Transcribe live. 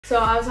So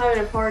I was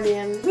having a party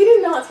and we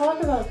did not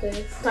talk about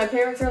this. My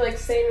parents are like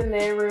staying in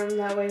their room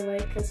that way,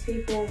 like, because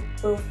people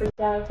will freak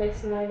out if they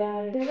see my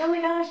dad. And they're like, oh my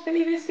gosh,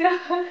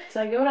 BillyVSCO.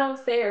 So I go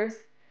downstairs.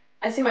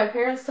 I see my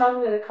parents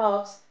talking to the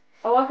cops.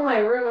 I walk in my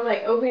room. I'm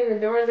like opening the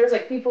door and there's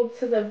like people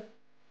to the...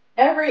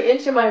 Every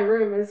inch of my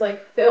room is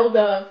like filled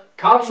up.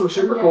 Cops were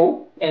super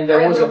cool, and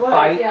there was a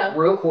fight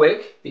real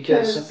quick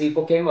because some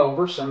people came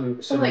over, some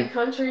like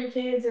country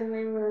kids, and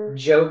they were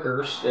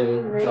jokers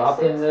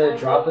dropping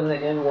the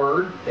N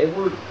word. They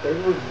were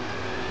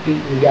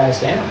beating you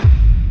guys down.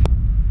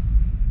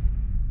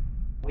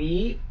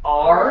 We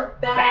are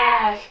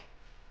back.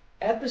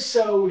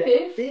 Episode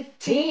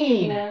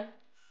 15. Yeah.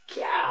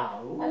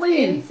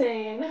 Golly. That's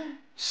insane.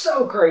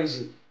 So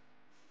crazy.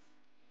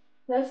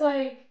 That's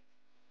like,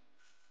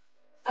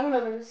 I don't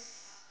know,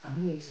 I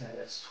mean,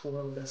 that's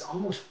 12, that's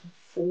almost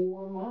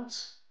 4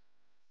 months.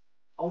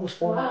 Almost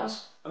 4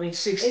 months. I mean,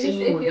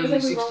 16 it would feels be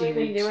like 16 we've only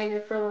been weeks. doing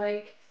it for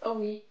like a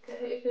week.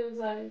 It feels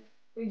like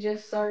we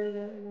just started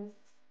it and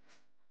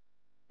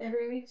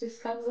every week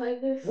just comes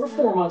like this. We're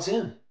 4 months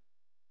in.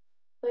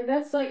 Like,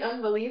 that's like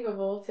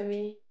unbelievable to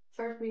me. It's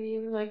hard for me to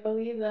even like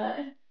believe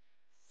that.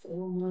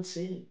 4 months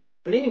in.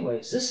 But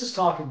anyways, this is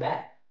Talking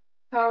Back.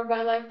 Powered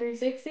by Life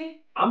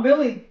 360. I'm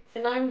Billy.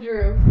 And I'm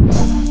Drew.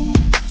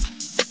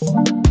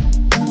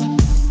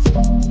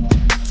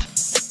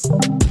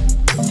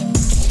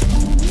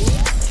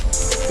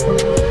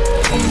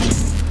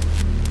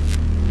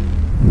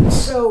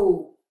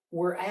 So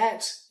we're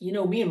at,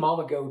 me and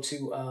Mama go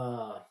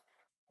to,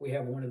 we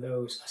have one of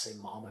those. I say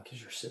Mama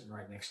because you're sitting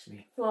right next to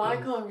me. Well, I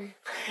call her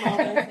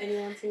Mama if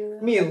anyone too.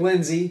 Me and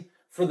Lindsay,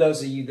 for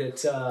those of you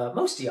that,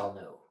 most of y'all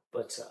know,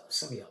 but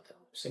some of y'all don't.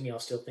 Some of y'all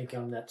still think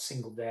I'm that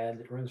single dad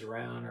that runs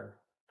around or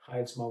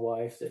hides my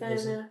wife that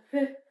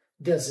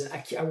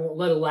I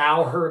won't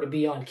allow her to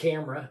be on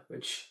camera,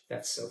 which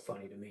that's so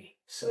funny to me.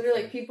 So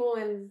literally, like, people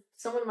and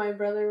someone my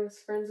brother was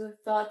friends with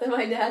thought that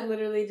my dad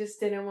literally just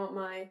didn't want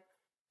my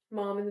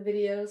mom in the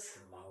videos.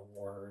 My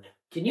word.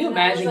 Can you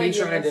imagine me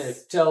trying to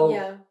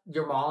tell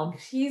your mom?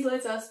 He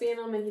lets us be in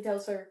them and he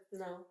tells her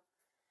no.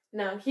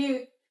 No,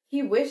 he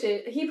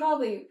wishes, he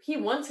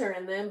wants her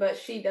in them, but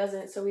she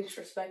doesn't, so we just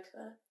respect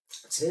that.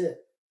 That's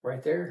it.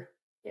 Right there.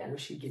 Yeah. I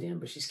wish she'd get in,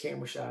 but she's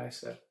camera shy,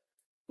 so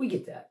we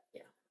get that.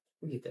 Yeah.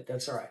 We get that.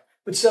 That's all right.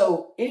 But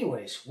so,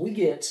 anyways, we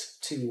get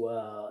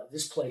to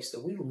this place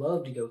that we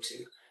love to go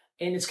to.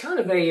 And it's kind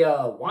of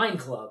a wine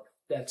club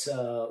that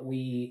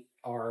we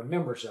are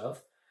members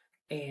of.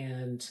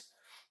 And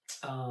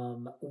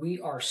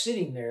we are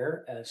sitting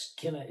there as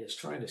Kenna is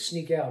trying to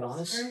sneak out on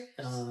us.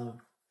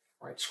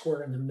 Right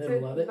square in the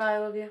middle of it. I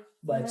love you.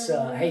 But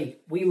hey,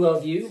 we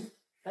love you.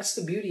 That's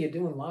the beauty of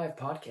doing live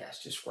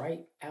podcasts, just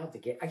right out the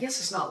gate. I guess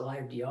it's not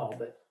live to y'all,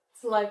 but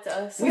it's live to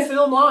us. We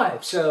film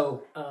live.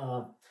 So,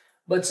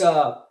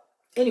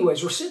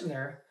 anyways, we're sitting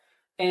there,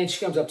 and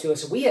she comes up to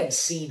us, and we hadn't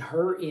seen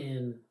her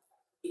in,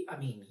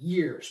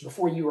 years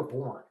before you were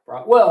born.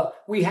 Right? Well,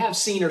 we have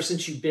seen her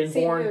since you've been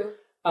born. Who?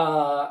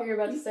 You're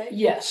about to say?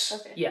 Yes.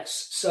 Okay.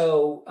 Yes.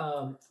 So,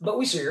 but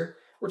we see her.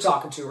 We're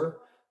talking to her,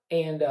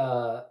 and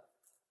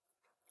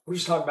we're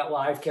just talking about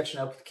life, catching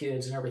up with the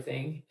kids and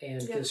everything.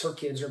 And because her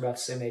kids are about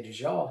the same age as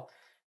y'all.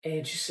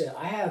 And she said,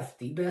 I have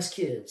the best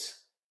kids,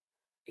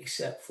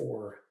 except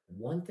for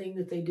one thing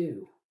that they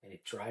do, and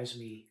it drives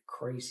me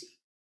crazy.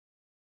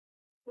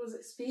 Was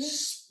it speeding?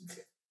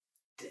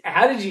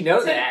 How did you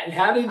know that?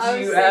 How did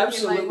you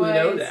absolutely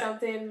know that?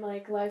 Something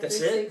like Life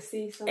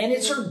 360. Something. And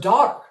it's her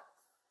daughter,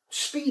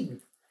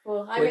 speeding.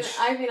 Well,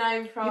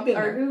 I'm probably,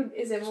 or who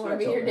is it more,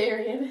 me or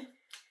Darian?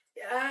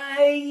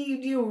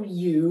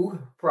 You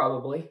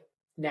probably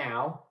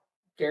now.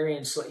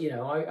 Darian's,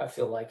 I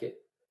feel like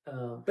it.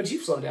 But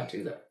you've slowed down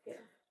too, though.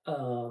 Yeah.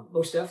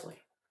 Most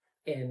definitely.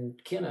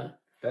 And Kenna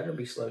better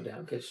be slowed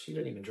down because she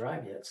doesn't even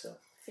drive yet. So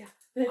yeah,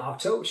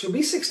 October she'll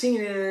be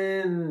 16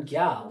 in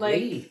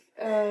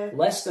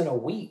less than a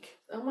week,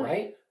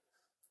 right?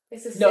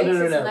 It's a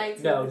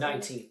no,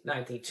 19,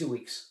 2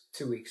 weeks,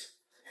 2 weeks.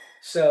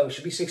 So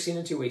she'll be 16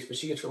 in 2 weeks, but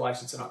she gets her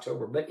license in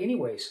October. But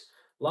anyways.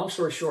 Long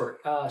story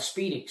short,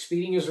 speeding.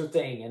 Speeding is her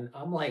thing. And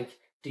I'm like,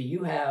 do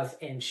you have,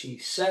 and she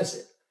says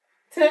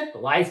it,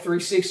 Life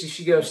 360.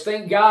 She goes,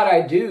 thank God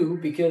I do,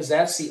 because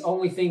that's the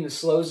only thing that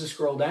slows this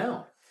girl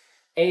down.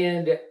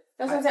 And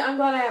that's what I'm saying. I'm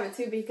glad I have it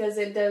too, because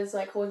it does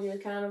like hold you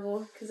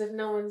accountable. Because if I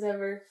know no one's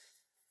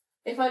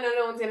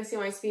going to see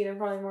my speed, I'm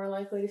probably more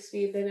likely to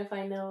speed than if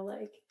I know,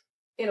 like,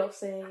 it'll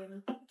say,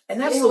 And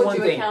that's the one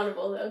thing. It holds you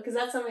accountable, though, because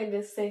that's something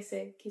to stay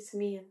safe, keeps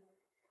me in.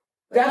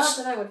 Not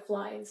that I would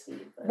fly and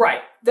speed. But.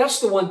 Right. That's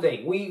the one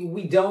thing.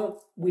 We don't,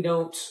 we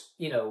don't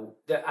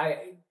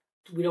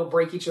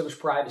break each other's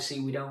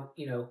privacy. We don't,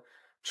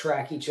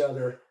 track each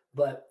other.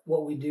 But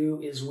what we do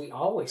is we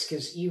always,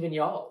 because even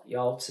y'all,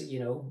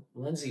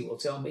 Lindsay will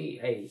tell me,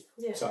 hey,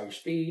 saw your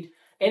speed.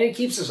 And it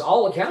keeps us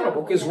all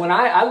accountable. Because when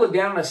I look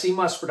down and I see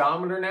my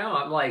speedometer now,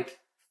 I'm like,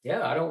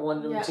 I don't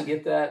want them to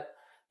get that,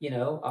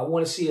 I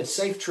want to see a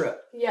safe trip.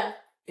 Yeah.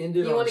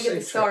 You want to get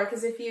the star,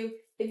 because if you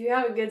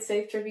have a good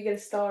safe trip, you get a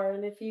star,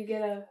 and if you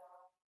get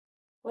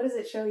what does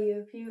it show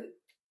you?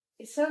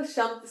 It's so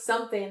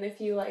something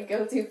if you like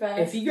go too fast.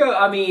 If you go,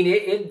 I mean,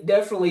 it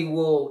definitely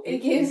will. It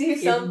gives you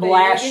something.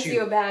 It gives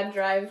you a bad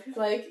drive.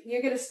 Like,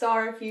 you get a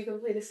star if you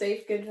complete a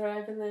safe, good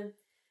drive, and then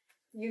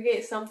you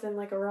get something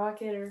like a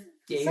rocket or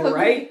yeah, something. You're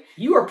right.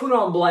 You are put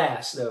on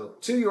blast, though,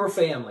 to your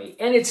family.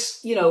 And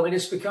it's, and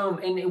it's become,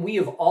 and we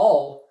have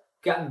all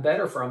gotten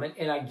better from it.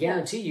 And I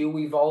guarantee you,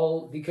 we've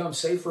all become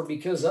safer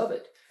because of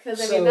it. Because,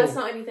 I mean, that's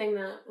not anything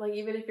that, like,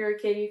 even if you're a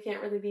kid, you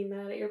can't really be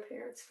mad at your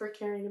parents for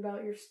caring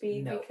about your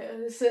speed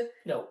because...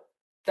 No.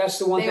 That's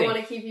the one thing. They want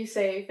to keep you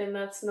safe, and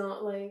that's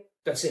not, like...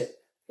 That's it.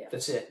 Yeah.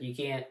 That's it. You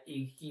can't...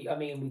 I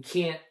mean, we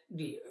can't...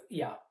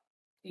 Yeah.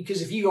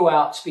 Because if you go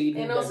out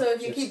speeding... And also,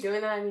 if you keep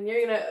doing that, I mean,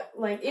 you're going to...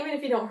 Like, even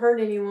if you don't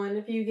hurt anyone,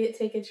 if you get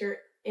taken to your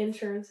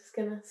insurance, it's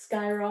going to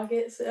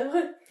skyrocket,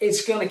 so...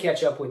 It's going to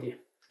catch up with you.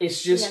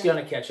 It's just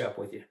going to catch up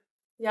with you.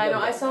 Yeah, I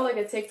know. I saw, like,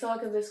 a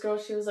TikTok of this girl.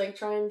 She was, like,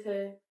 trying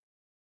to...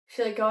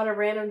 She, like, got a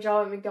random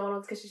job at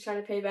McDonald's because she's trying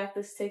to pay back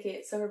this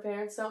ticket so her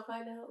parents don't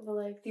find out. But,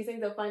 like, do you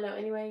think they'll find out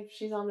anyway if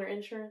she's on their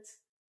insurance?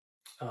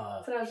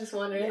 That's what I was just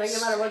wondering. Yes.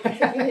 Like, no matter what the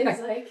ticket is,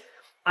 like...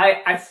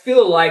 I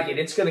feel like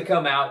it's going to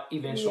come out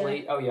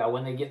eventually. Yeah. Oh, yeah,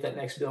 when they get that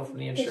next bill from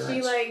the insurance.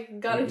 She, like,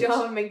 got a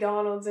job at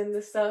McDonald's and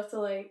the stuff to,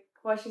 like,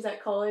 while she's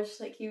at college,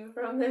 like, keep it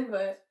from them.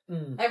 But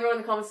everyone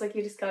in the comments, like,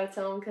 you just got to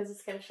tell them because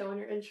it's going to show on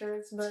your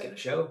insurance. But it's going to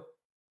show.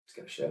 It's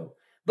going to show.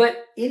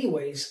 But,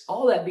 anyways,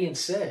 all that being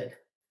said...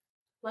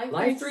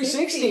 Life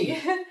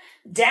 360.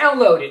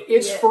 Download it.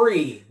 It's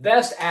free.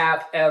 Best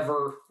app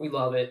ever. We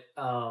love it.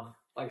 Like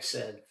I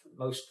said,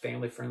 most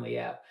family-friendly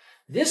app.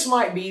 This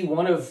might be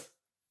one of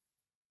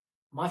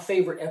my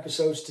favorite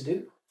episodes to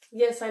do.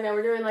 Yes, I know.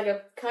 We're doing like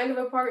a kind of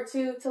a part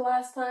 2 to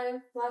last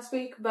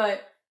week,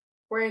 but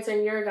we're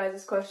answering your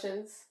guys'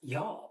 questions.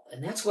 Y'all.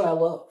 And that's what I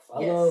love. I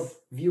love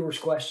viewers'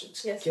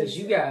 questions. Yes. Because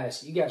you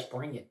guys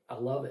bring it. I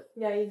love it.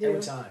 Yeah, you do.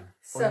 Every time.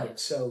 Bring it.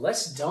 So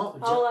let's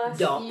I'll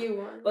ask you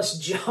one. Let's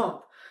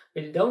jump.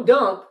 Don't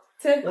dump.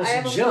 I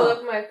have a pull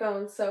up my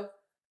phone, so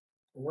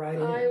right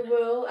in. I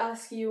will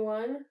ask you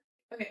one.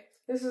 Okay,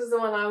 this is the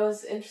one I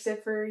was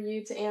interested for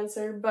you to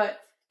answer, but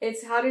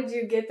it's how did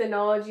you get the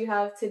knowledge you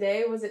have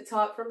today? Was it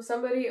taught from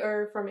somebody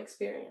or from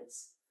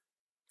experience?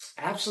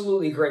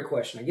 Absolutely great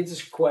question. I get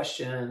this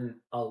question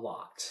a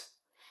lot.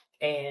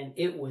 And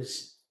it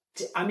was,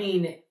 I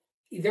mean,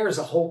 there's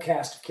a whole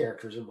cast of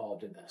characters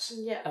involved in this.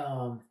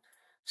 Yeah.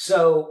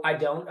 So I've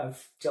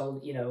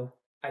told,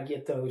 I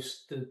get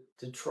those,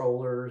 the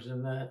trollers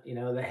and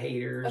the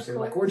haters. They're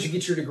like, where'd you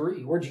get your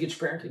degree? Where'd you get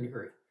your parenting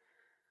degree?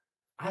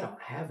 I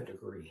don't have a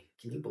degree.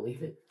 Can you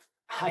believe it?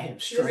 I am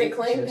straight.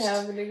 Doesn't claim to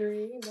have a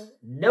degree. But...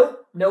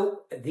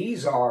 Nope.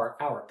 These are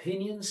our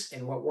opinions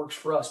and what works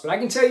for us. But I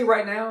can tell you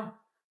right now,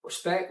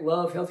 respect,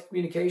 love, healthy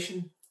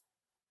communication,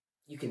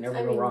 you can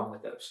never go wrong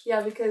with those. Yeah,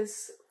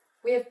 because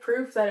we have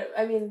proof that,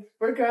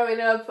 we're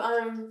growing up.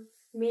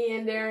 Me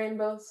and Darren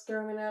both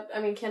growing up.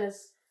 Ken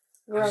is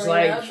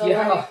growing up.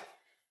 But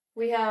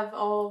we have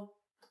all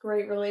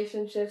great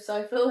relationships, so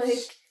I feel like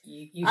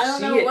I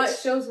don't know what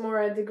shows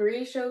more, a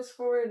degree shows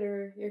for it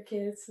or your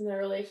kids and their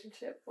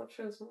relationship. What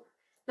shows more?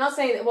 Not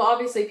saying that, well,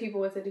 obviously people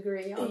with a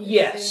degree.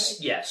 Yes.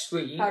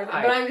 But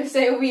I'm just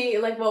saying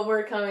what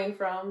we're coming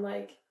from.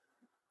 Like,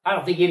 I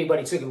don't think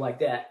anybody took it like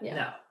that.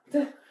 Yeah.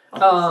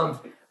 No.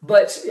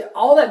 But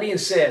all that being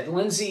said,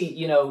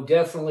 Lindsay,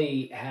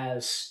 definitely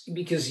has,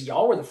 because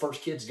y'all were the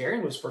first kids.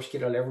 Darren was the first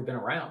kid I'd ever been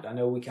around. I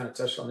know we kind of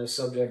touched on this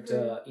subject,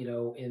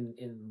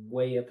 in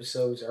way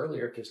episodes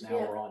earlier, because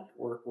now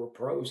we're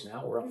pros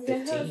now. We're up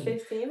 15.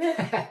 15.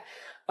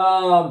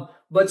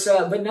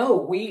 But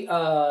no, we,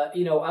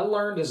 I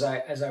learned as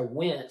I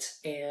went,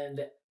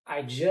 and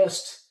I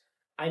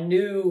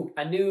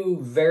knew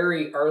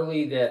very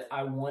early that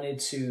I wanted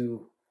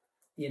to,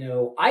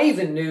 I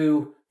even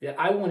knew that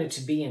I wanted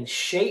to be in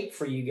shape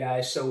for you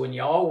guys. So when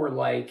y'all were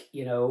like,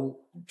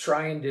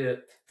 trying to,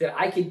 that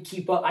I could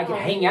keep up, I could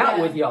hang out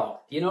with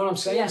y'all. You know what I'm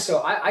saying? Yeah.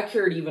 So I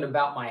cared even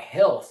about my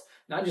health,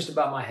 not just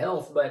about my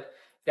health, but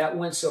that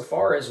went so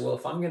far as, well,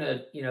 if I'm going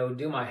to,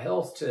 do my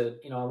health to,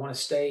 I want to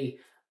stay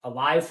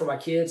alive for my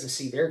kids and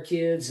see their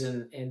kids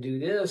and do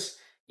this,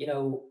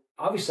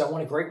 obviously I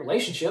want a great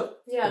relationship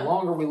the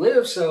longer we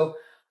live. So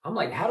I'm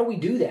like, how do we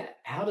do that?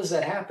 How does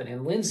that happen?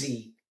 And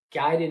Lindsay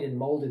guided and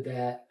molded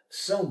that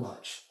so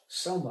much.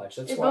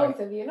 That's why both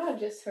of you, not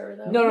just her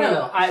though.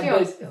 No.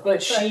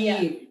 But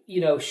she,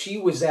 she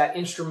was that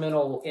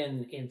instrumental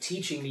in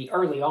teaching me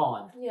early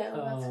on.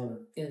 Yeah.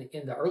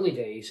 In the early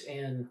days,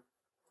 and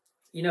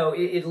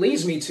it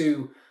leads me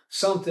to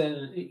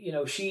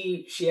something.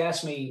 She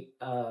asked me.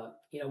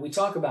 We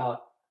talk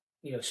about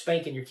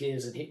spanking your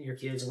kids and hitting your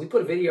kids, and we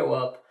put a video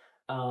up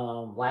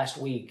last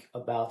week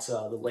about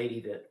the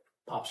lady that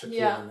pops her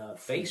kid in the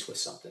face with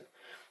something,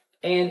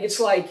 and it's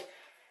like.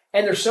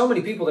 And there's so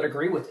many people that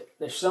agree with it.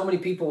 There's so many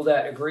people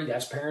that agree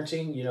that's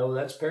parenting,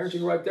 that's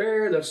parenting right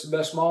there. That's the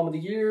best mom of the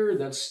year.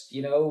 That's,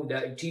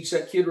 that teach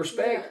that kid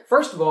respect. Yeah.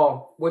 First of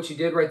all, what you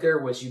did right there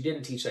was you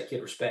didn't teach that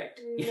kid respect.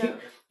 No.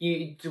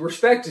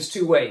 Respect is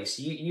two ways.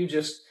 You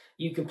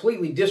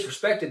completely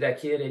disrespected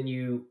that kid, and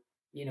you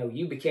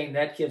became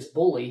that kid's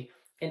bully,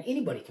 And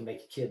anybody can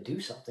make a kid do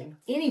something.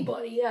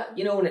 Anybody. Yeah.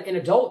 You know, an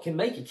adult can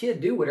make a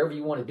kid do whatever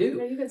you want to do. You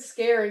know, you can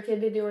scare a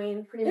kid to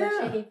doing pretty much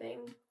anything.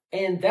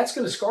 And that's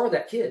going to scar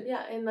that kid.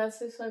 Yeah, and that's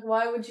just like,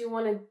 why would you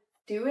want to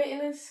do it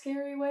in a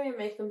scary way and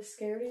make them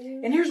scared of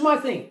you? And here's my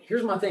thing.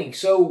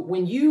 So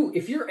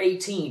if you're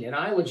 18 and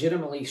I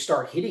legitimately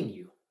start hitting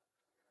you,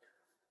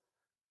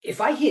 if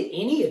I hit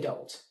any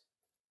adult,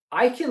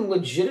 I can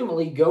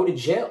legitimately go to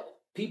jail.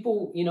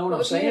 People, you know what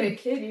I'm saying? If you hit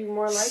a kid, you're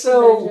more likely to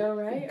go to jail,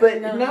 right?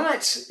 But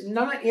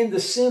not in the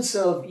sense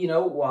of, you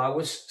know, well, I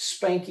was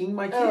spanking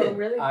my kid. Oh,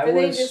 really? But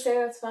they just say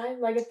that's fine?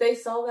 Like, if they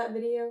saw that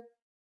video,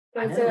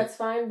 they'd say that's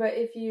fine, but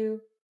if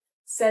you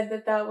said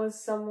that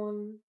was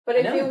someone... But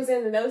if it was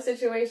in another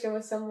situation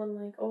with someone,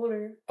 like,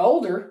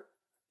 older,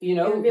 you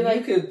know, it would be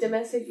like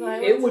domestic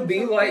violence. It would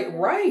be like,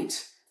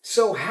 right.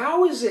 So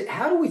how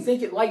do we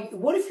think it, like,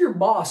 what if your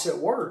boss at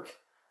work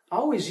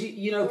always,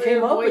 you know,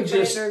 came up and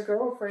just, or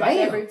girlfriend, bam,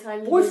 every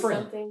time you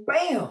boyfriend, do something.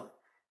 Bam,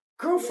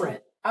 girlfriend.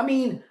 Yeah. I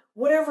mean,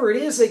 whatever it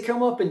is, they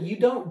come up and you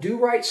don't do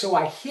right, so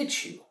I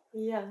hit you.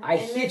 Yeah. I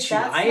hit you.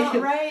 That's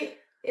not right.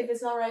 If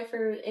it's not right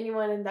for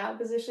anyone in that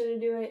position to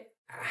do it.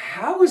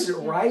 How is it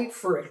right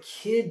for a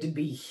kid to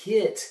be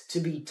hit, to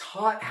be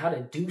taught how to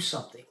do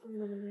something?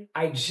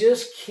 I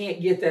just can't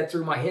get that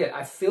through my head.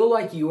 I feel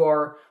like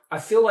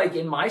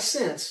in my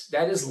sense,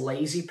 that is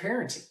lazy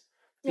parenting.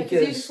 Yeah,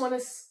 because you just want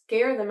to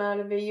scare them out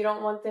of it. You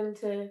don't want them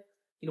to...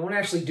 You don't want to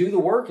actually do the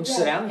work and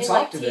sit down and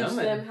talk to them. Teach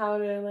them how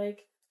to, like,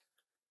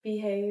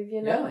 behave,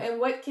 you know? Yeah. And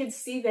what kids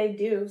see, they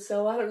do.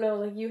 So, I don't know,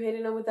 like, you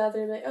hitting them with that,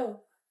 they're like,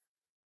 oh.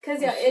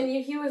 Because, yeah, and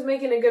he was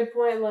making a good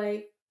point,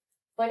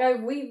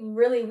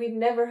 we've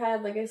never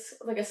had, like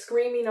a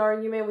screaming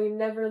argument. We've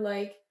never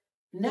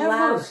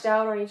lashed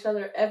out on each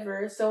other,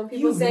 ever. So, when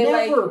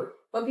people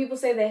when people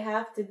say they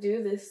have to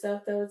do this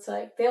stuff, though, it's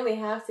like, they only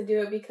have to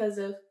do it because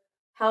of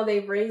how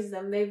they've raised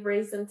them. They've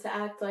raised them to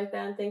act like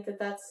that and think that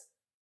that's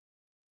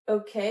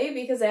okay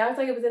because they act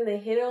like it, but then they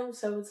hit them.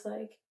 So it's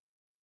like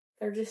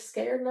they're just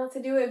scared not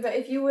to do it. But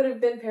if you would have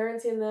been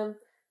parenting them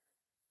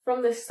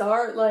from the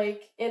start,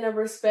 like in a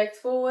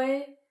respectful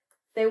way,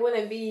 they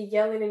wouldn't be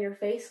yelling in your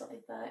face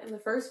like that in the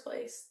first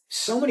place.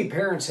 So many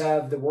parents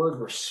have the word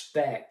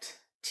respect.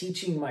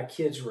 Teaching my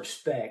kids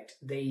respect.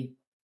 They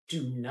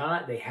do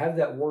not. They have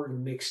that word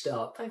mixed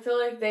up. I feel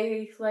like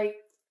they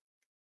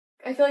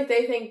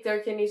think their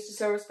kid needs to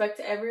show respect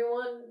to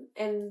everyone,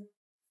 and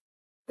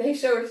they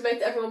show respect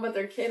to everyone but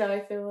their kid, I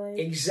feel like.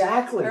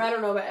 Exactly. Or I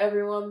don't know about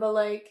everyone, but,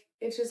 like,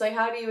 it's just like,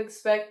 how do you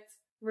expect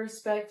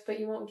respect but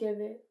you won't give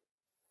it?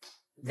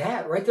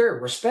 That right there,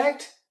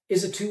 respect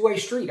is a two-way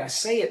street. I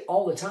say it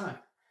all the time.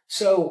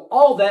 So,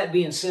 all that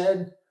being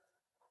said,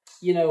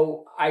 you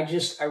know, I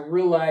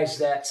realized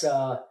that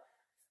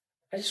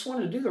I just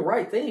wanted to do the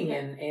right thing,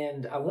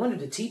 and I wanted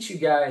to teach you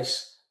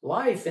guys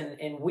life,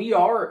 and we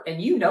are, and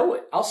you know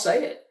it, I'll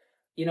say it.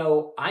 You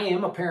know, I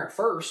am a parent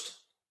first,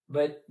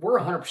 but we're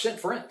 100%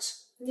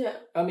 friends. Yeah.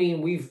 I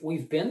mean,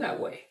 we've been that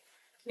way.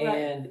 Right.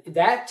 And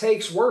that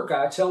takes work.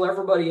 I tell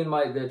everybody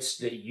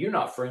that you're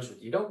not friends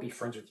with, you don't be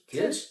friends with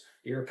your kids.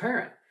 You're a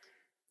parent.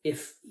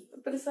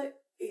 But it's like,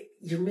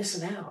 you're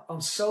missing out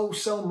on so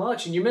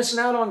much, and you're missing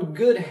out on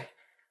good,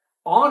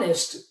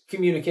 honest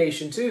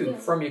communication too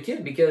from your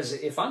kid, because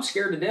if I'm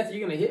scared to death you're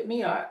going to hit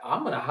me,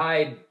 I'm going to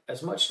hide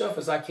as much stuff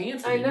as I can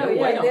from you. I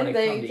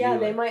know,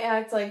 they might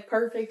act like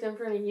perfect in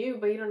front of you,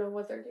 but you don't know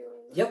what they're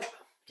doing. Yep.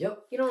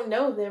 You don't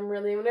know them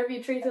really. Whenever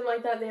you treat them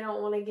like that, they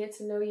don't want to get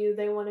to know you.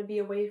 They want to be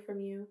away from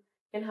you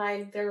and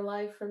hide their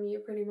life from you,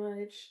 pretty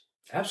much.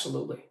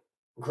 Absolutely.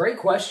 Great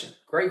question.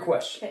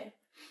 Okay.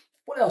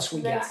 What else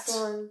we got? Next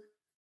one.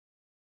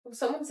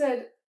 Someone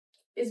said,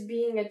 is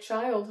being a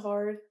child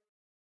hard?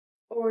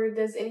 Or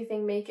does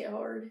anything make it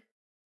hard?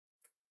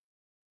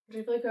 I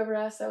feel like whoever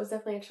asked that was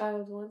definitely a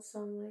child once,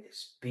 so I'm like...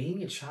 Is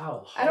being a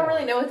child hard? I don't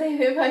really know what they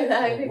meant by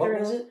that. What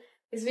was it?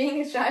 Is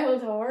being a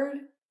child hard?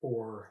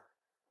 Or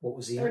what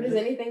was the Or does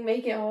anything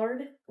make it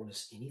hard? Or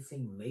does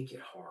anything make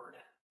it hard?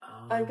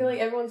 I feel like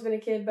everyone's been a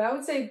kid, but I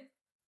would say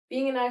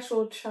being an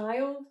actual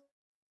child...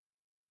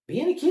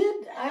 Being a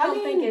kid?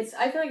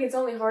 I feel like it's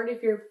only hard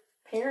if your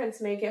parents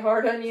make it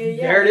hard on you.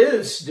 Yeah. There it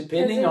is,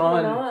 depending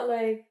on... Not,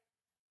 like...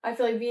 I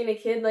feel like being a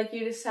kid, like,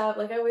 you just have,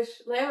 like, I don't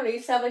know, you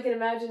just have, like, an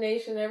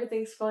imagination,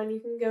 everything's fun,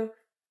 you can go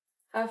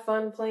have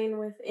fun playing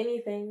with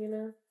anything, you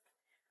know?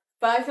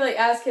 But I feel like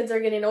as kids are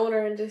getting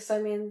older and just, I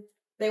mean,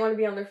 they want to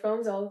be on their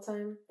phones all the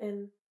time,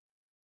 and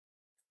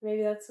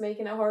maybe that's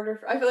making it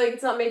harder. I feel like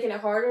it's not making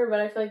it harder, but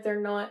I feel like they're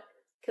not,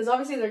 because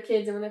obviously they're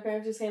kids, and when their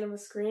parents just hand them a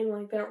screen,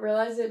 like, they don't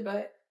realize it,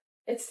 but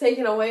it's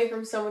taken away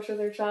from so much of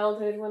their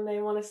childhood when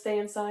they want to stay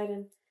inside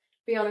and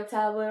be on a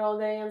tablet all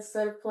day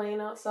instead of playing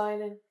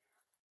outside and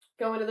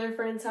going to their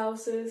friends'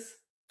 houses.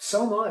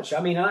 So much. I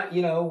mean, us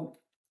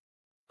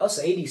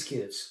 80s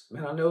kids,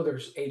 man, I know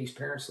there's 80s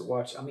parents that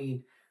watch. I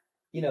mean,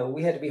 you know,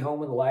 we had to be home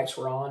when the lights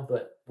were on,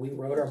 but we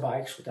rode our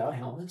bikes without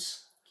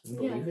helmets. Can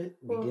you believe it?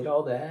 We did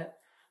all that.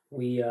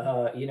 We,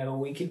 you know,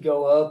 we could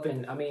go up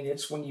and, I mean,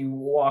 it's when you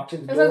walked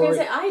in the door. I was going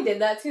to say, I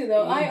did that too,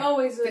 though. Yeah. I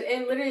always would,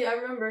 and literally, I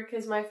remember,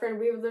 because my friend,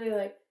 we would literally,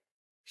 like,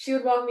 she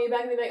would walk me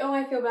back and be like, oh,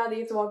 I feel bad that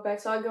you have to walk back.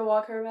 So I'd go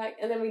walk her back.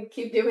 And then we'd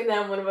keep doing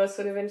that and one of us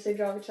would eventually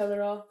drop each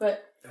other off.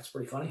 But that's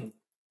pretty funny.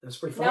 That's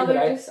pretty funny. Now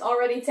they're just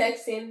already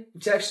texting.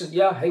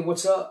 Yeah, hey,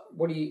 what's up?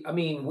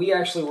 We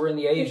actually were in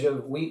the age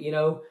of,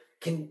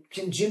 can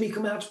Jimmy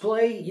come out to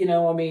play?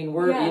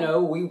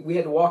 We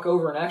had to walk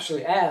over and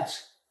actually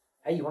ask,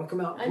 hey, you want to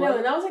come out and play? I know,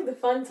 and that was like the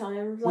fun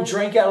times. We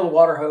drank out of the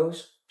water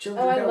hose. Did you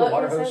ever drink out of the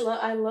water hose?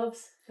 I love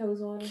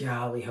hose water.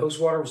 Golly, hose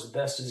water was the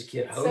best as a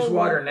kid. Hose so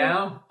water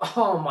now?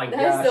 Oh my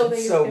gosh,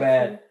 it's so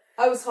bad.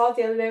 I was hot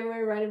the other day when we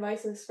were riding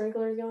bikes and the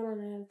sprinklers going on.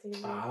 I had to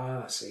take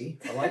it. See?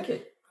 I like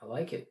it. I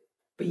like it.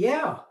 But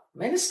yeah,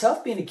 man, it's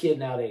tough being a kid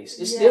nowadays.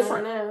 It's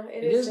different. I know.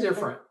 It is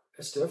different.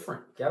 It's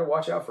different. You got to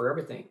watch out for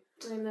everything.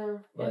 I know.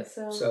 But,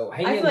 so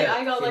I feel like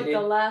I got like the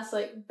last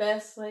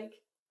best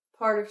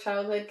part of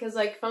childhood because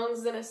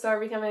phones didn't start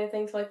becoming a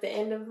thing till the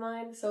end of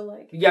mine. So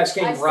you guys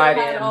came right in.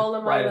 I still had all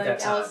of my at that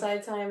time.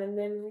 outside time, and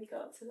then we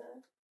got to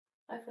that.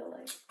 I feel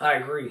like I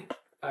agree.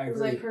 It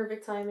was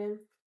perfect timing.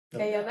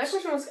 Okay, that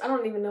question was, I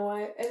don't even know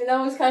why. I mean, that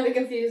was kind of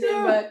confusing,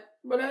 but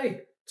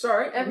hey, it's all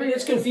right.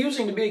 It's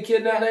confusing to be a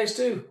kid nowadays,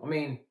 too. I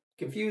mean,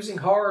 confusing,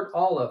 hard,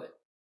 all of it.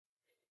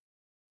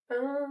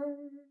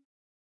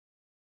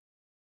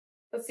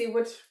 Let's see,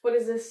 what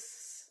is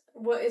this?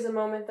 What is a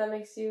moment that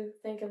makes you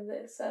think of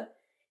this?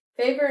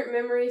 Favorite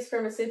memories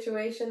from a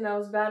situation that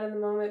was bad in the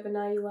moment, but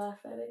now you laugh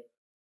at it.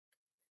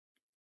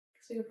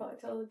 So you could probably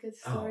tell a good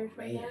story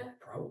from that.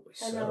 Probably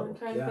so. I know, I'm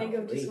trying to think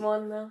of just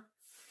one, though.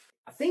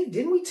 I think,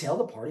 didn't we tell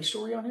the party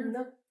story on here?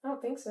 No, I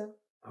don't think so.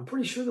 I'm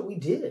pretty sure that we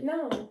did.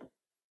 No,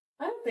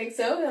 I don't think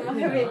so. That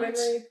might have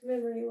been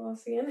memory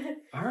loss again.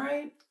 All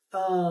right.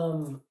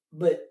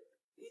 But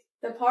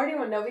the party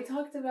one, no, we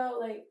talked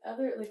about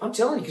other. I'm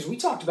telling you, because we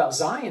talked about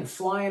Zion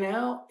flying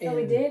out. And,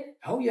 we did?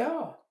 Oh,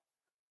 yeah.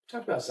 We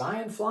talked about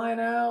Zion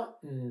flying out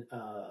and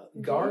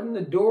guarding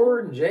the door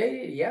and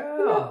Jay. Yeah.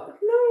 No.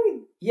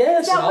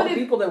 Yes, and all the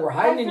people that were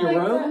hiding in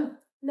your room.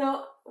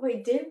 No,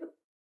 wait, did?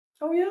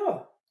 Oh,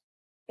 yeah.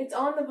 It's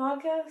on the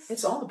podcast?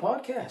 It's on the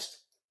podcast.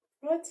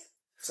 What?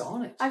 It's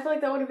on it. I feel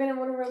like that would have been in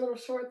one of our little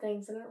short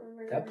things. I don't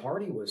remember. That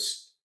party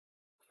was,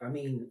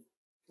 maybe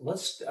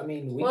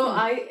we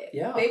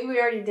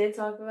already did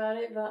talk about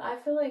it, but I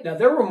feel like... Now,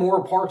 there were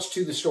more parts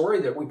to the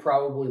story that we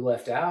probably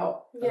left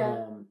out.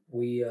 Yeah.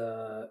 We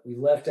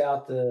left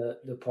out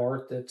the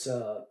part that's,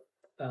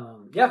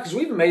 because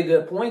we even made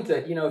the point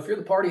that, if you're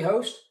the party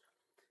host,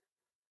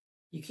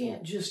 you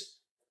can't just...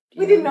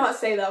 We did not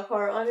say that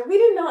part on it. We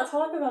did not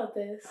talk about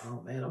this.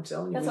 Oh, man, I'm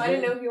telling you. That's why I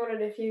didn't know if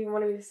you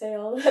wanted me to say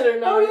all that or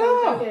not. Oh,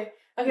 yeah.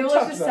 Okay, well,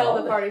 let's just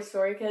tell the party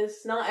story,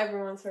 because not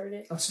everyone's heard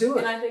it. Let's do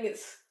it. And I think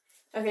it's...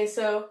 Okay,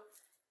 so,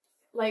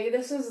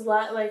 this was,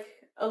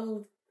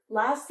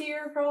 last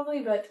year,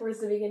 probably, but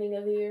towards the beginning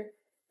of the year.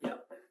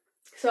 Yep.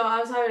 So, I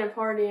was having a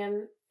party,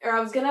 I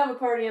was going to have a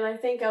party, and I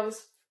think I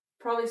was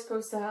probably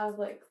supposed to have,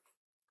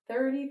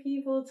 30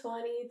 people,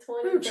 20.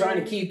 We were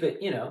trying to keep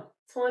it,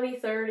 20,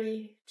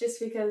 30, just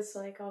because,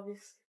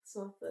 obviously, it's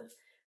not the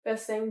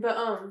best thing. But,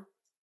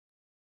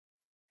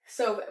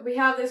 so we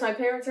have this, my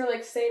parents are,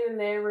 staying in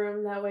their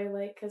room that way,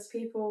 because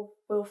people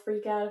will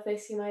freak out if they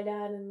see my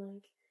dad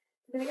and,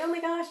 they're like, oh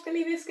my gosh,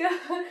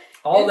 BillyVSCO.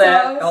 all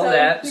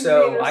that.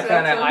 So I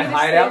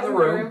hide out in the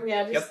room.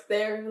 Yeah, just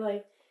there,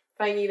 if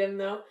I need him,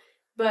 though.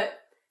 But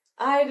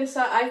I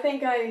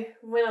think I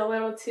went a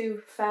little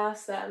too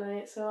fast that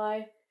night, so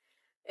I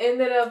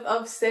ended up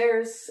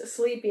upstairs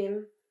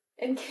sleeping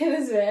in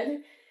Kid's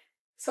bed.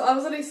 So I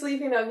was literally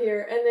sleeping up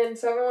here, and then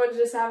so everyone was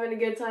just having a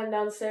good time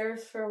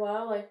downstairs for a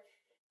while.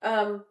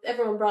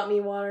 Everyone brought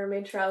me water,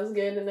 made sure I was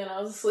good, and then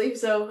I was asleep.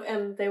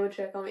 And they would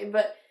check on me.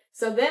 But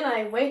so then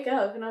I wake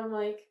up and I'm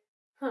like,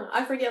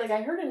 I forget.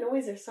 I heard a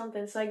noise or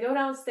something. So I go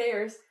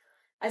downstairs.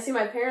 I see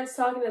my parents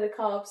talking to the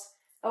cops.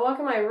 I walk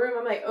in my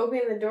room. I'm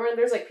opening the door, and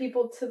there's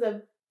people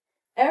to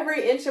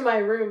every inch of my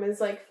room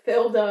is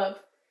filled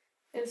up.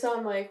 And so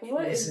I'm like,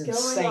 what is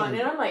going on?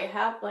 And I'm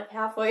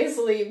halfway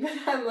asleep.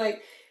 I'm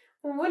like,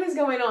 what is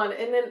going on?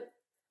 And then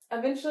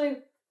eventually,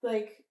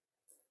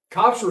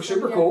 cops were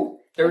super cool.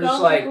 They were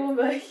just cool,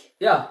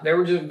 they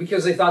were just,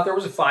 because they thought there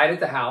was a fight at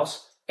the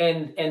house.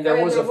 And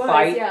there was a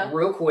fight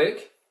real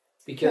quick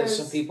because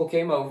some people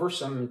came over,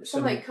 some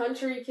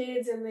country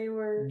kids, and they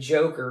were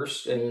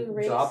jokers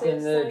and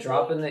dropping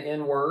the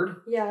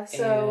N-word. Yeah,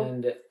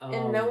 so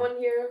and no one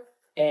here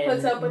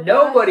puts up with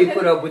nobody that.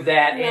 put up with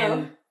that. No.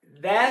 And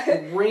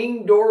that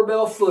Ring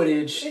doorbell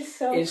footage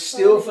is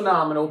still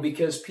phenomenal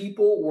because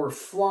people were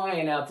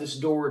flying out this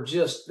door.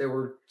 They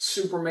were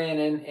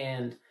Supermaning,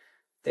 and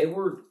they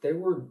were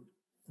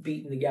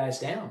beating the guys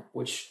down,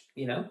 which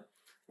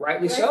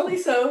rightfully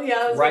so,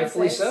 yeah.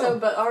 Rightfully so.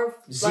 But our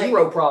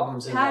zero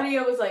problems in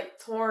patio was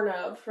torn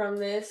up from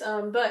this.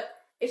 But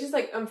it's just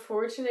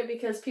unfortunate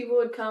because people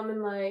would come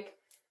and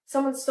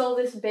someone stole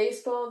this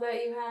baseball that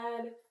you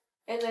had,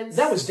 and then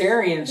that was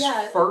Darian's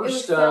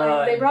first.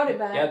 They brought it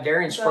back. Yeah,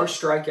 Darian's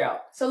first strikeout.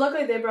 So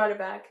luckily they brought it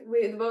back.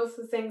 Both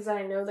the things that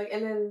I know,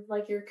 and then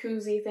your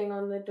koozie thing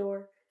on the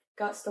door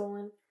got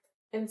stolen,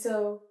 and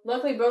so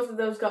luckily both of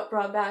those got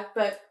brought back.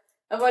 But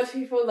a bunch of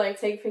people like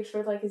take pictures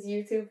with like his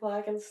YouTube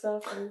plaque and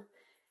stuff, and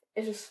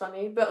it's just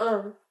funny. But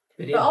also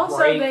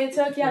they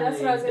took that's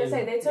what I was gonna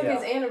say. They took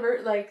his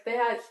anniversary. Like they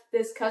had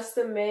this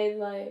custom made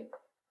like.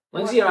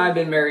 Lindsay and I have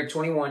been married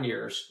 21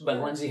 years, but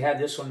Lindsay had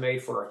this one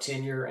made for our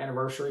 10-year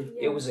anniversary.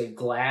 Yeah. It was a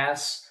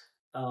glass.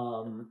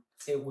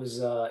 It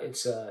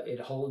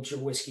holds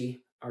your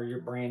whiskey or your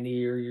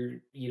brandy or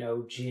your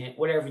gin,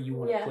 whatever you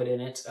want to put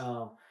in it.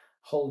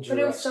 Hold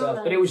your stuff.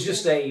 Nice. But it was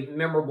just a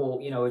memorable,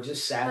 it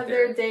just sat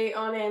there. Had their date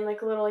on it and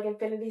like a little like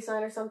infinity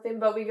sign or something.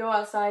 But we go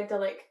outside to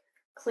like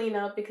clean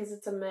up because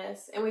it's a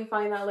mess, and we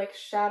find that like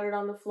shattered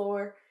on the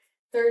floor.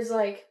 There's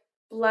like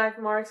black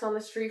marks on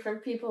the street from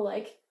people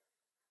like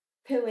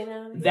peeling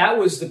out. That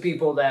was the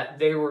people that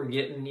they were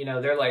getting.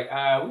 They're like,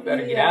 we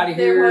better get out of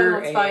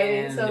here. They're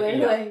fighting, so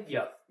they're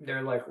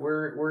they're like,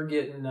 we're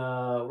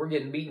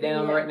getting beat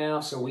down right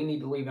now, so we need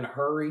to leave in a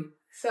hurry.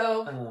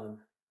 So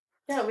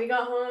we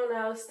got home and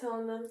I was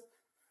telling them,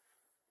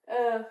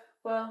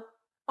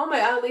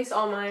 at least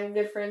all my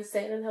good friends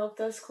stayed and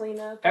helped us clean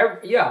up.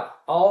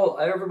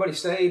 Everybody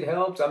stayed,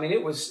 helped. I mean,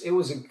 it was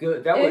a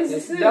good. That's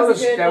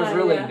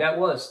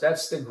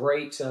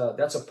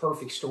a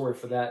perfect story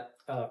for that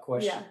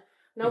question. Yeah.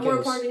 No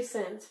more parties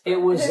since. It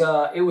was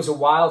a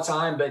wild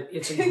time, but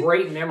it's a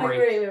great memory.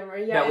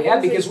 That we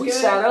had because we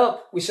sat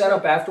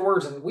up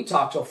afterwards and we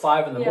talked till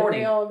 5 in the morning.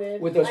 We all did.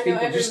 With those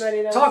people just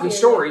talking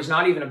stories,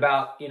 not even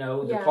about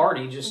the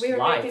party, just we were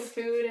life. Making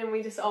food and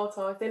we just all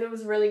talked, and it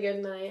was a really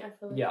good night. I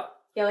feel like.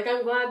 Yeah, like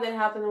I'm glad that it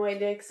happened the way it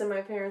did, because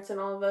my parents and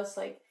all of us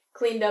like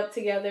cleaned up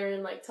together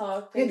and like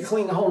talked. They had to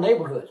clean the whole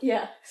neighborhood.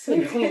 Yeah. So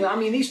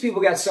these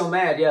people got so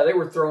mad. Yeah, they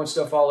were throwing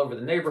stuff all over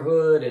the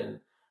neighborhood, and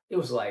it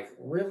was like,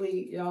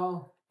 really,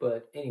 y'all?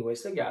 But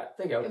anyways, they got.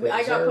 I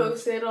got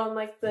posted on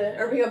we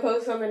got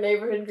posted on the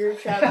neighborhood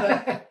group chat,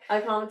 but I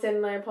commented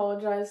and I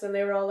apologized, and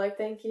they were all like,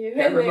 "Thank you."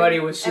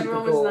 Everybody was super cool.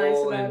 Everyone was nice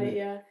about it.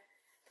 Yeah.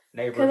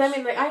 Neighbors. Because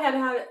I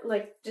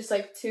had just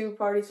 2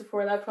 parties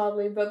before that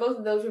probably, but both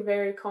of those were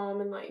very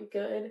calm and like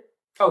good.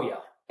 Oh yeah.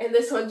 And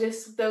this one,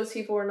 just those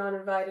people were not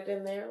invited,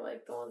 and they were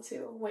like the ones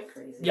who went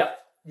crazy. Yeah,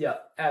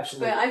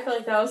 absolutely. But I feel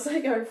like that was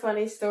like our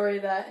funny story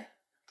that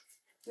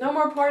no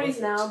more parties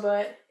now,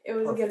 but it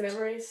was good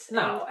memories.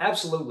 No,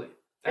 absolutely.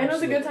 And it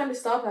was a good time to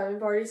stop having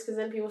parties, because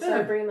then people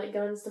started bringing like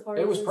guns to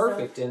parties. It was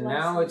perfect, and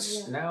now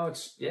it's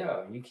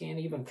you can't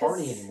even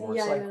party anymore.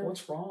 It's like,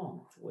 what's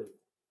wrong with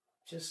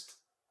just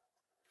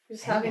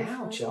hang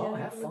out, y'all,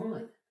 have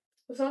fun.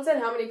 Well, someone said,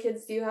 how many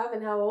kids do you have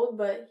and how old?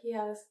 But he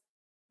has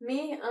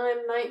me,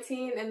 I'm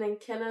 19, and then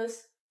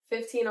Kenna's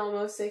 15,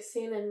 almost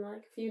 16 in like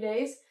a few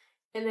days.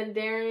 And then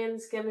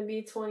Darian's going to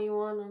be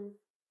 21 on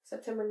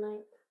September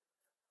 9th.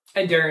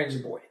 And Darian's a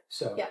boy,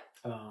 so. Yeah.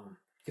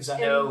 Because I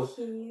know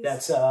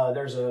that's,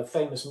 there's a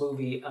famous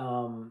movie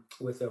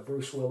with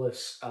Bruce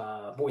Willis,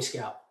 Boy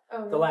Scout,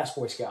 The Last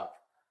Boy Scout.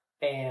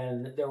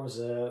 And there was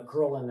a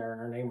girl in there,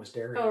 and her name was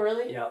Darian. Oh,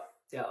 really? Yeah.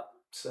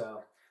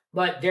 So...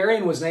 But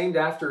Darian was named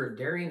after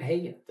Darian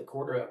Hagan, the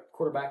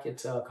quarterback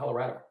at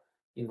Colorado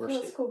University.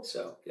 Oh, that's cool.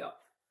 So, yeah.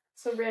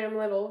 Some random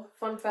little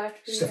fun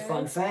fact for you guys. Just a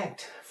fun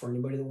fact for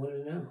anybody that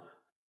wanted to know.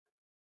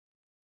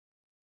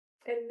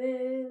 And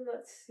then,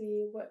 let's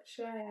see, what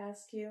should I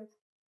ask you?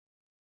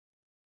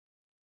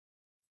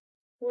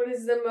 What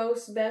is the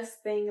most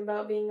best thing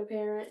about being a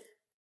parent?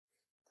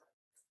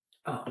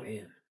 Oh,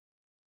 man.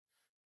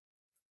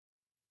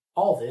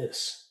 All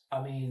this.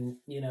 I mean,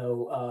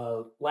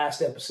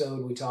 last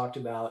episode we talked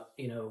about,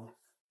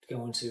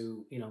 going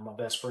to, my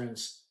best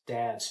friend's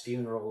dad's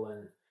funeral,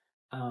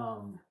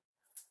 and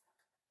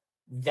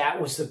that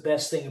was the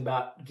best thing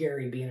about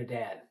Gary being a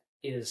dad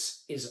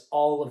is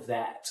all of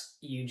that.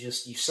 You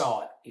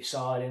saw it. You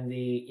saw it in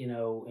the,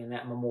 in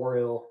that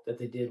memorial that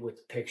they did with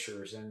the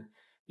pictures, and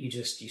you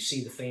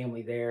see the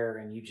family there,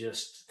 and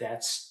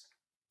that's,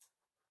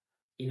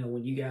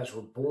 when you guys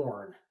were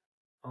born,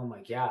 oh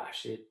my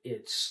gosh,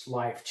 it's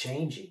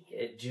life-changing.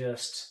 It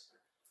just,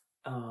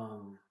 I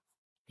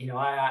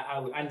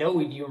know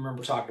you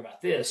remember talking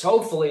about this,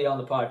 hopefully on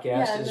the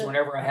podcast, is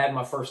whenever I had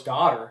my first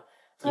daughter,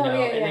 and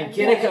then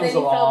Kenna comes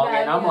along,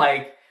 and I'm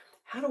like,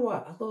 I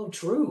love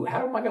Drew.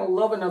 How am I going to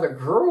love another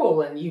girl?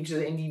 And you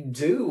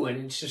do,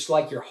 and it's just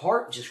like your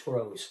heart just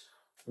grows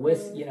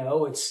with, it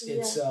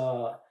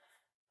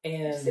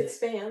just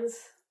expands.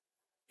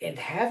 And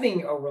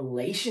having a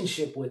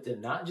relationship with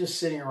them, not just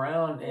sitting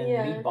around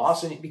and me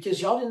bossing it,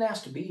 because y'all didn't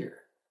ask to be here.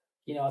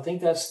 I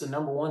think that's the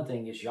number one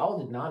thing is y'all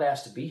did not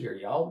ask to be here.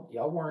 Y'all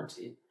weren't,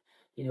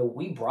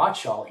 we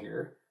brought y'all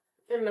here.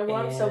 And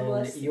I'm so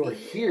blessed. You're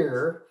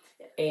here.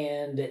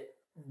 And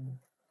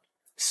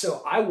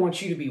so I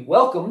want you to be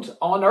welcomed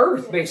on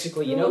earth,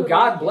 basically.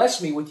 God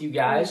blessed me with you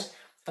guys.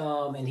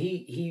 And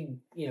he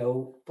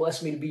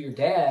blessed me to be your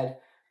dad.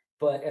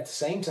 But at the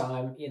same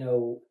time,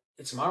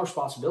 it's my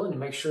responsibility to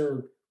make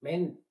sure,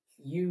 man,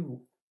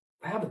 you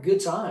have a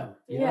good time,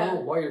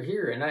 while you're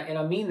here. And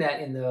I mean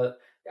that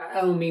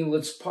I don't mean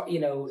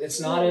it's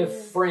not a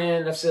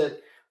friend.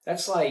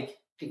 That's like,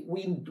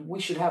 we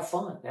should have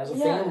fun as a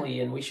family,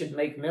 and we should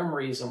make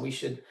memories, and we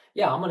should,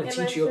 I'm going to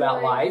teach you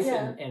about life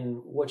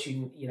and what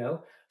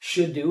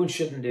should do and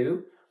shouldn't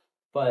do.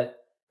 But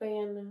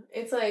yeah, no.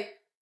 It's like,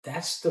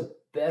 that's the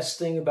best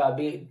thing about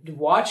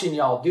watching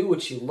y'all do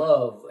what you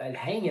love and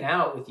hanging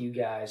out with you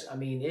guys. I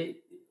mean,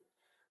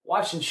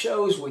 watching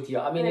shows with you.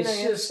 I mean,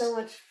 it's just so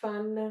much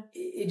fun.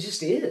 It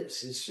just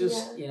is. It's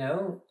just,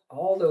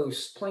 all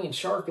those playing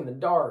shark in the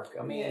dark.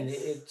 I mean,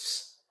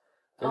 there's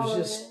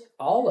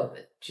all of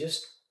it.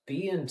 Just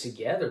being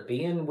together,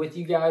 being with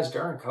you guys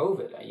during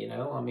COVID.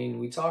 I mean,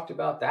 we talked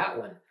about that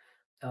one.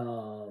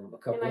 A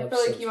couple and I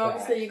episodes feel like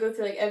obviously you go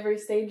through like every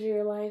stage of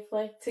your life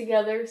like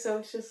together, so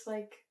it's just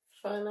like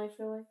fun. I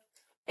feel like,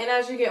 and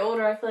as you get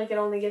older, I feel like it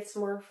only gets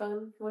more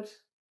fun. Which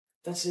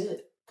that's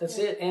it. That's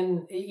it.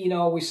 And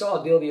we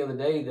saw a deal the other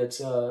day that's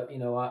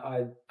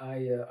I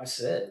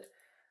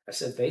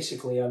said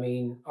basically, I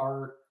mean,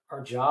 our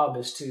job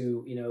is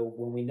to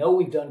when we know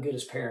we've done good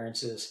as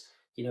parents is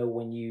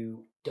when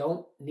you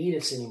don't need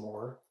us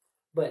anymore,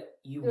 but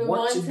you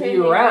want to be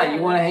around,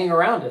 you want to hang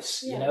around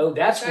us.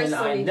 That's when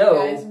I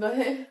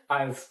know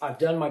I've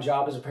done my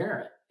job as a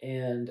parent,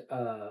 and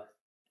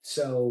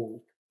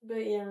so.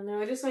 But yeah,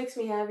 no, it just makes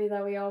me happy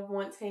that we all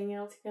want to hang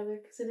out together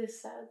because it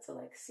is sad to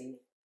like see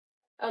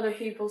other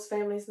people's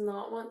families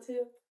not want to.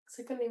 Because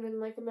I couldn't even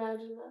like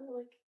imagine that.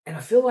 Like, and I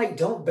feel like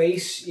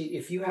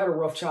if you had a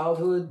rough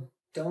childhood,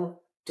 don't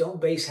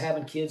base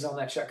having kids on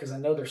that shot. Because I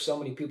know there's so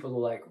many people who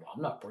are like, well,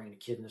 I'm not bringing a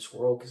kid in this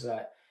world because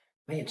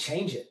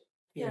change it.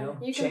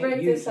 You can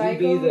break the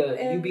cycle.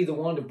 You be the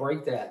one to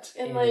break that.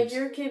 And like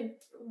your kid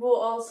will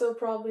also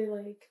probably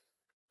like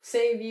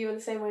save you in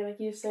the same way like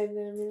you saved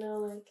them.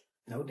 Like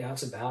no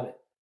doubts about it.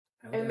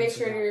 And make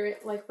sure you're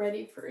like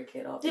ready for a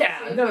kid. Obviously.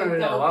 Yeah,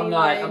 no. I'm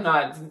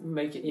not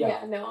making. Yeah.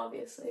 Yeah, no,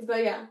 obviously,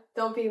 but yeah,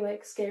 don't be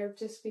like scared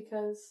just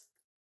because.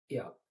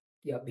 Yeah,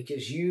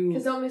 because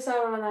don't miss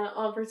out on that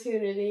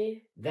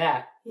opportunity.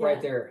 That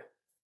right there.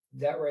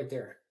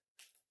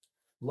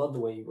 Love the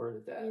way you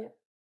worded that.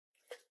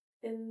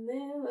 Yeah. And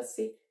then let's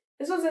see.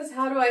 This one says,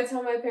 "How do I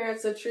tell my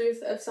parents the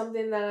truth of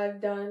something that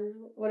I've done?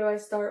 What do I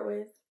start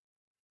with?"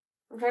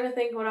 I'm trying to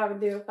think what I would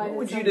do if I did something. What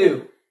would you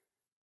do?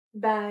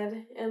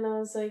 Bad, and I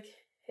was like,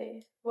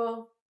 hey,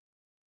 well,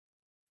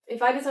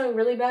 if I did something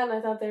really bad and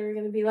I thought they were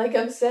gonna be like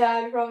upset,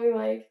 I'd probably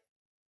like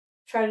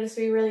try to just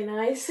be really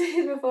nice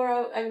before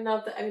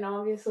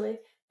obviously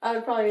I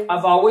would probably.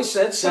 I've always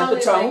said set the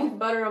tone, like,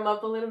 butter them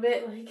up a little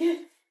bit, like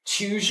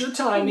choose your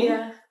timing.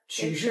 Yeah,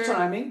 choose your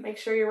timing. Make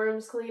sure your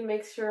room's clean.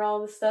 Make sure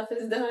all the stuff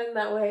is done.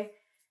 That way,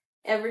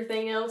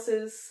 everything else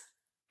is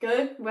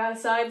good.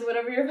 Besides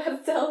whatever you're about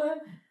to tell them.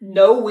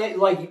 No way.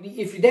 Like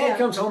if your dad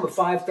comes home at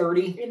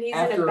 5:30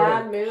 after in a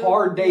bad mood,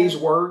 hard day's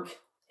work,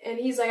 and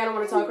he's like, "I don't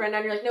want to talk right now."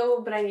 And you're like,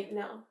 "No, but I need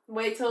no.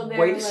 Wait till they're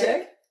wait a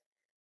sec.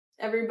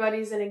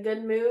 Everybody's in a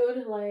good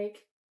mood. Like,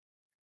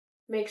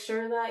 make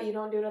sure that you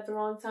don't do it at the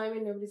wrong time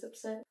and nobody's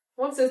upset.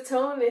 Once the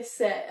tone is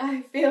set,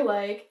 I feel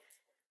like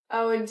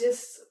I would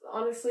just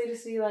honestly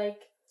just be like,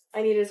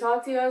 I need to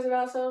talk to you guys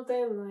about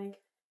something. Like,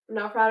 I'm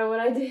not proud of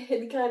what I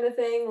did, kind of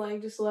thing.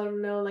 Like, just let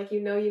them know, like,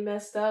 you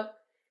messed up.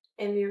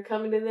 And you're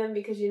coming to them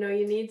because you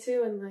need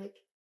to, and like,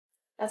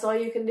 that's all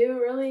you can do,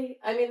 really.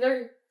 I mean,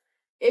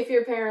 if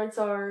your parents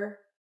are,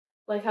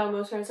 like how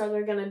most parents are,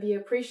 they're gonna be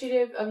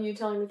appreciative of you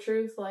telling the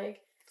truth.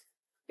 Like,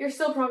 you're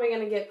still probably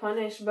gonna get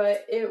punished,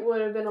 but it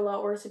would have been a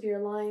lot worse if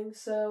you're lying,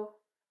 so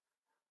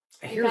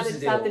you kind of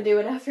just have to do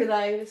it after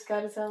that. You just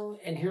gotta tell them.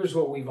 And here's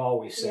what we've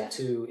always said,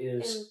 too,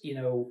 is,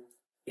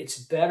 it's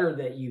better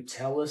that you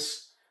tell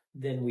us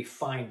than we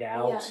find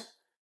out,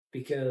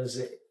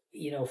 because...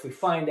 if we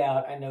find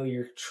out, I know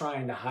you're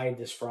trying to hide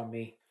this from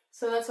me.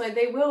 So that's why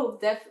they will.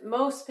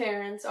 Most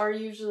parents are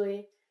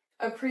usually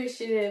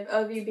appreciative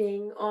of you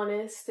being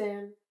honest,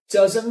 and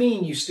doesn't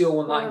mean you still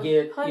will not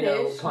get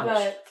punished.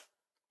 But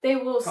they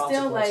will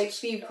still like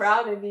be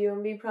proud of you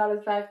and be proud of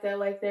the fact that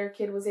like their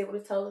kid was able to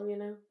tell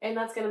them, and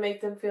that's gonna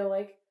make them feel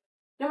like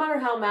no matter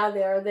how mad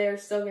they are, they're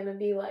still gonna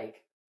be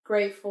like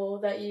grateful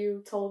that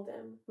you told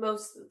them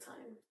most of the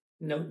time.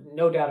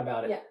 No doubt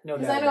about it. Yeah, no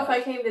doubt. Because I know if I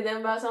came to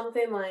them about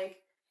something like.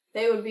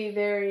 They would be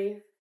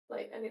very,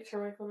 like, I need to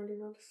turn my phone on Do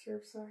Not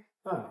Disturb, sorry.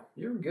 Oh,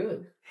 you're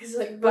good. He's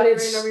like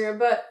buttering over here,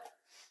 but,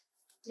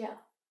 yeah.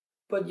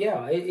 But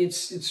yeah,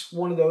 it's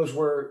one of those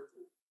where...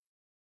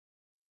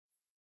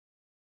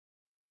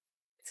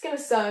 It's gonna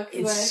suck,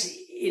 It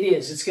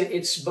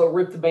is. But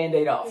rip the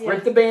Band-Aid off. Yeah.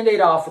 Rip the Band-Aid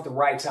off at the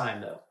right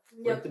time, though.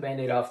 Yep. Rip the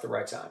Band-Aid off at the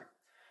right time.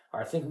 All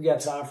right, I think we got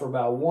time for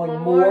about one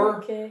more.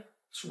 Okay.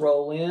 Let's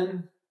roll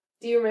in.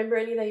 Do you remember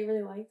any that you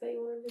really liked that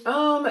you wanted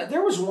to do?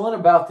 There was one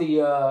about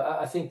the,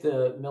 I think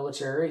the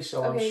military,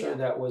 so I'm sure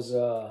that was,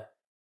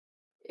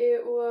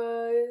 It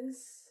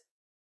was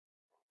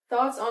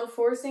thoughts on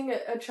forcing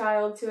a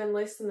child to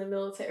enlist in the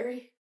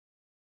military.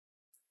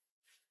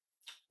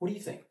 What do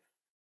you think?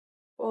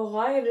 Well,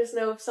 I just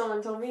know if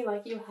someone told me,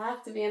 like, you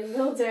have to be in the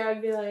military,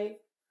 I'd be like,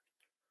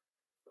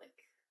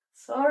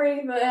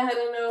 sorry, but I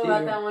don't know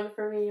about that one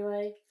for me,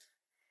 like,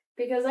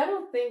 because I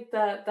don't think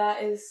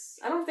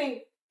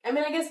I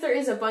mean, I guess there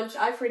is a bunch.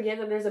 I forget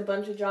that there's a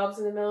bunch of jobs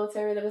in the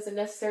military. That doesn't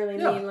necessarily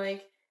mean,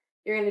 like,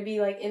 you're going to be,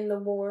 like, in the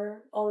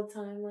war all the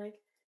time. Like,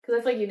 Because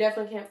I feel like you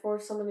definitely can't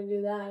force someone to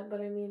do that.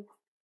 But I mean,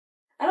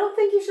 I don't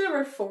think you should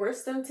ever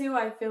force them to.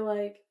 I feel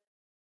like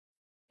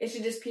it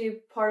should just be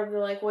part of the,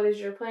 like, what is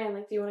your plan?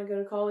 Like, do you want to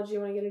go to college? Do you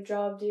want to get a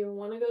job? Do you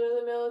want to go to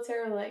the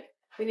military? Like,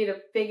 we need to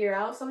figure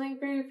out something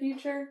for your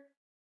future.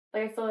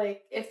 Like, I feel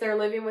like if they're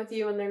living with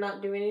you and they're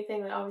not doing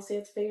anything, like, obviously you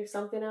have to figure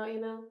something out,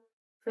 you know,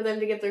 for them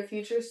to get their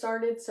future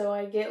started. So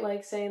I get,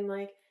 like, saying,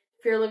 like,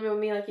 if you're living with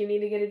me, like, you need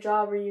to get a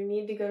job or you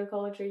need to go to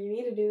college or you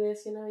need to do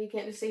this, you know. You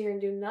can't just sit here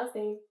and do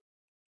nothing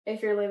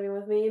if you're living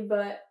with me.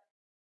 But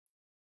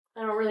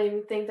I don't really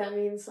even think that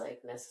means,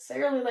 like,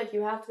 necessarily, like,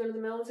 you have to go to the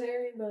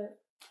military, but...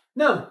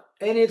 No,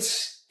 and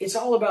it's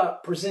all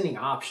about presenting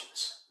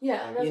options.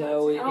 Yeah, that's what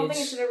I'm saying. I don't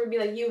think it should ever be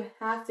like, you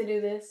have to do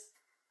this,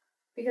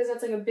 because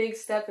that's like a big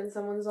step in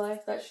someone's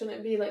life. That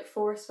shouldn't be like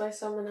forced by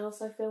someone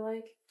else, I feel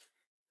like.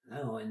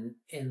 No, and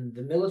in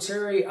the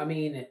military, I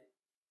mean,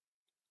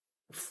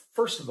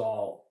 first of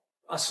all,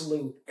 I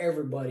salute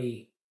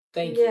everybody.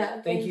 Thank you.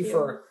 Thank you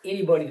for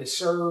anybody that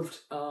served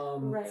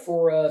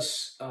for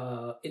us.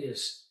 It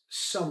is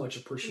so much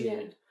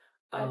appreciated.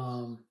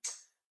 Yeah.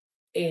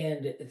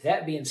 And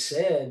that being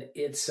said,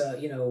 it's,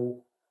 you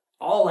know,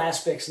 all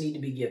aspects need to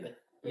be given.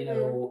 You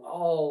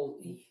know,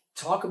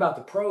 talk about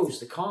the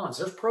pros, the cons.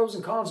 There's pros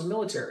and cons in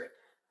military.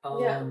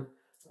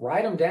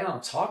 Write them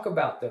down. Talk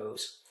about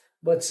those.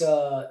 But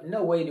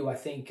no way do I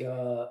think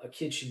a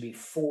kid should be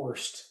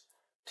forced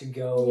to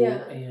go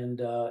and,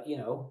 you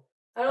know,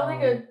 I don't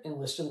think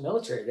enlist in the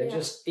military. They're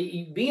just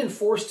being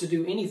forced to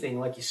do anything,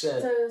 like you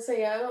said. So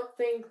I don't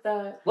think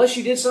that... Unless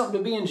you did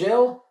something to be in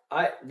jail...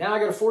 now I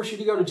got to force you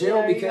to go to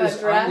jail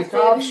because I'm the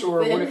cops,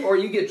 or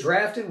you get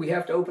drafted. We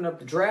have to open up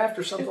the draft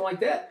or something like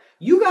that.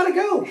 You got to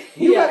go.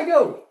 You got to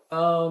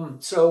go.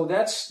 So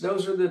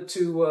those are the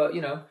two.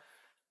 You know,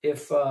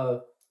 if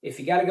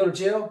you got to go to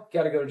jail,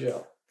 got to go to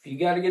jail. If you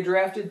got to get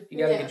drafted, you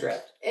got to get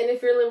drafted. And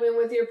if you're living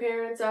with your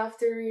parents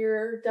after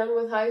you're done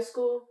with high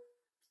school,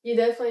 you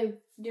definitely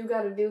do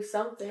got to do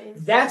something.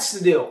 That's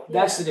the deal.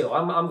 That's the deal.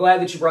 I'm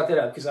glad that you brought that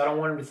up, because I don't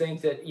want them to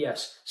think that,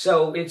 yes.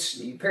 So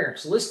it's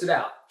parents, list it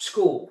out.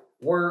 School,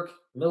 work,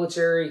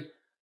 military,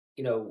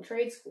 you know.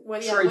 Trade school.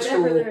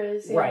 Whatever there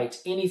is. Yeah. Right.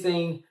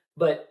 Anything.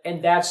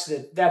 And that's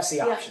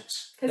the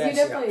options. Because you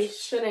definitely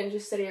shouldn't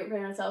just sit at your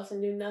parents' house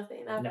and do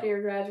nothing after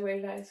you're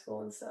graduated high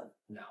school and stuff.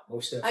 No,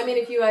 most definitely. I mean,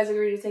 if you guys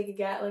agree to take a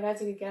gap, like I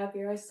took a gap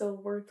year, I still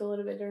worked a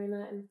little bit during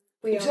that. And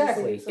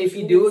exactly. If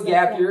you do a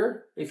gap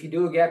year,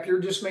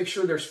 just make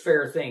sure there's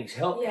fair things.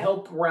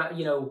 Help around,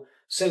 you know,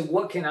 say,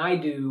 what can I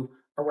do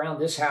around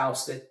this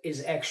house that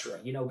is extra,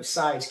 you know,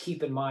 besides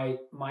keeping my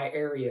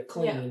area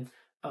clean.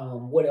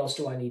 What else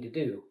do I need to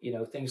do? You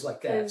know, things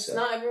like that. So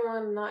not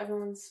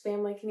everyone's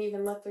family can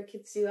even let their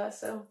kids do that.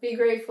 So be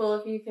grateful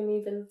if you can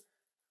even,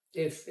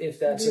 if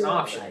that's an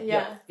option.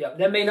 Yeah.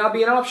 That may not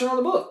be an option on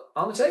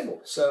the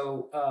table.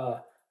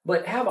 So,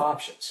 but have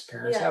options.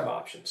 Parents have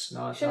options.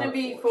 Shouldn't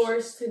be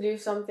forced to do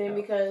something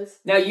because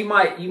now you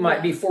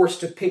might be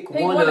forced to pick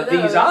one of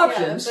these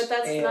options. But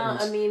that's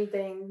not a mean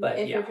thing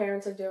if your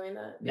parents are doing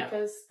that,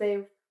 because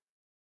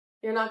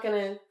you're not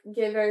gonna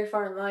get very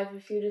far in life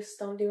if you just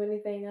don't do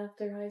anything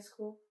after high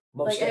school.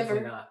 Most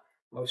definitely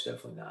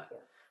not.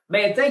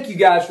 Man, thank you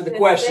guys for the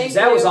questions.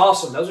 That was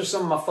awesome. Those are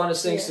some of my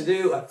funnest things to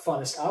do.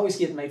 Funnest. I always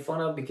get made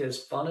fun of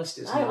because funnest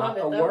is not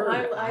a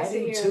word. I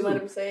sit here and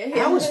let him say it.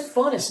 How is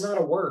funnest not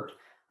a word?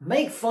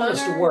 Make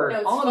funnest a word. No,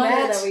 it's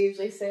funner that we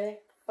usually say.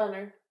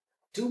 Funner.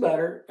 Do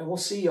better, and we'll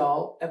see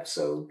y'all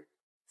episode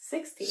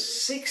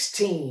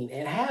 16.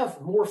 And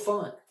have more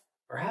fun.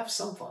 Or have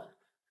some fun.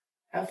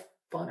 Have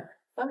funner.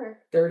 Funner.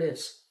 There it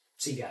is.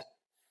 See you guys.